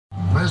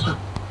Where's the...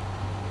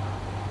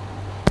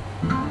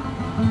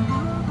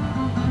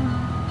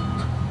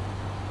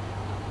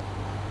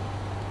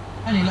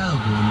 Han helado,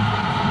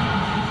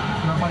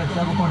 no para el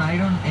flaco con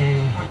Iron,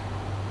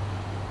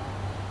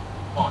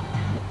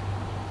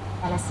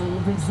 Jealousy,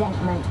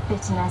 resentment,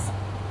 bitterness.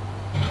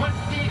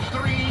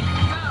 23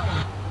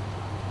 down.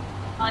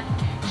 On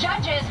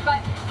judges, but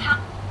how...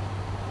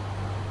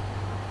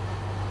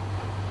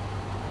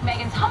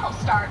 Megan's humble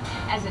start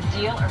as a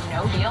deal or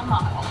no deal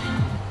model.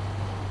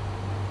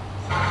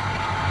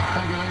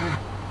 Thank you, lady.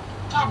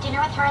 To have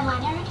dinner with her and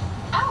Leonard?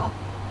 Oh.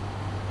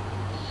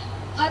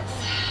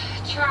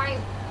 Let's try.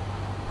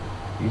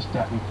 You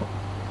stabbed me.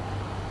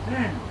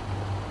 Dan,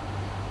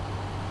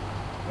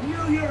 are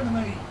you hearing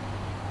me?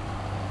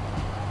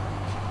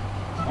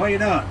 What are you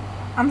doing?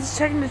 I'm just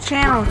checking the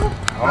channel.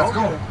 Let's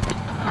go.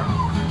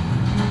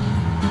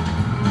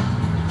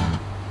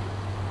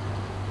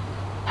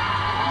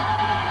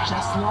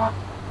 Just lost.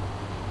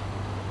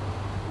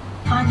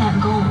 Find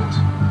that gold.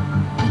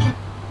 We can...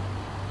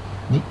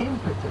 the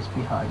impetus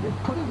behind it,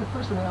 putting the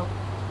personnel.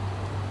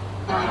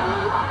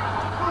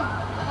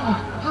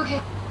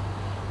 Okay.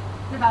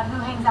 About who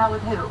hangs out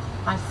with who.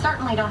 I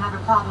certainly don't have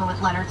a problem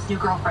with Leonard's new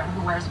girlfriend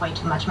who wears way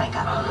too much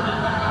makeup.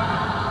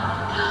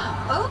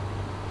 Oh.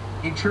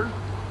 Nature.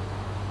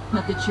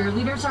 But the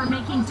cheerleaders are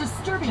making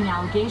disturbing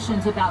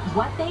allegations about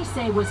what they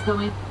say was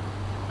going...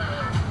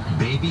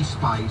 Baby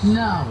Spice.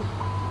 No.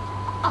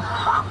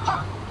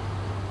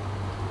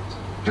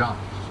 John,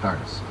 start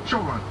us. Show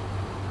run.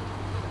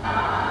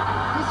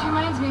 This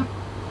reminds me.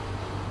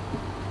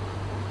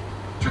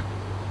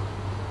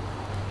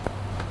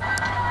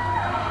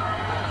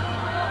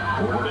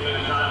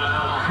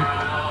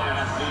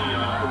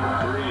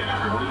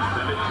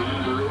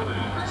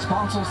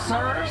 Sponsor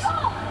serves.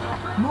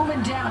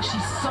 Moving down, she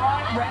saw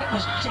it, read it,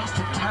 was just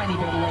a tiny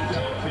bit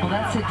late. Well,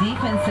 that's the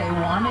defense they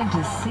wanted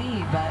to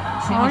see,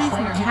 but Sammy he's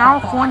Slater from hit the ball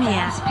California.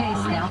 fast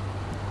pace now.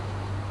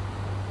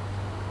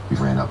 He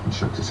ran up and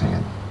shook his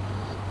hand.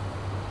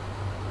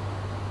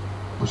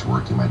 Was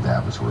working, my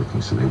dad was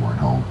working, so they weren't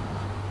home.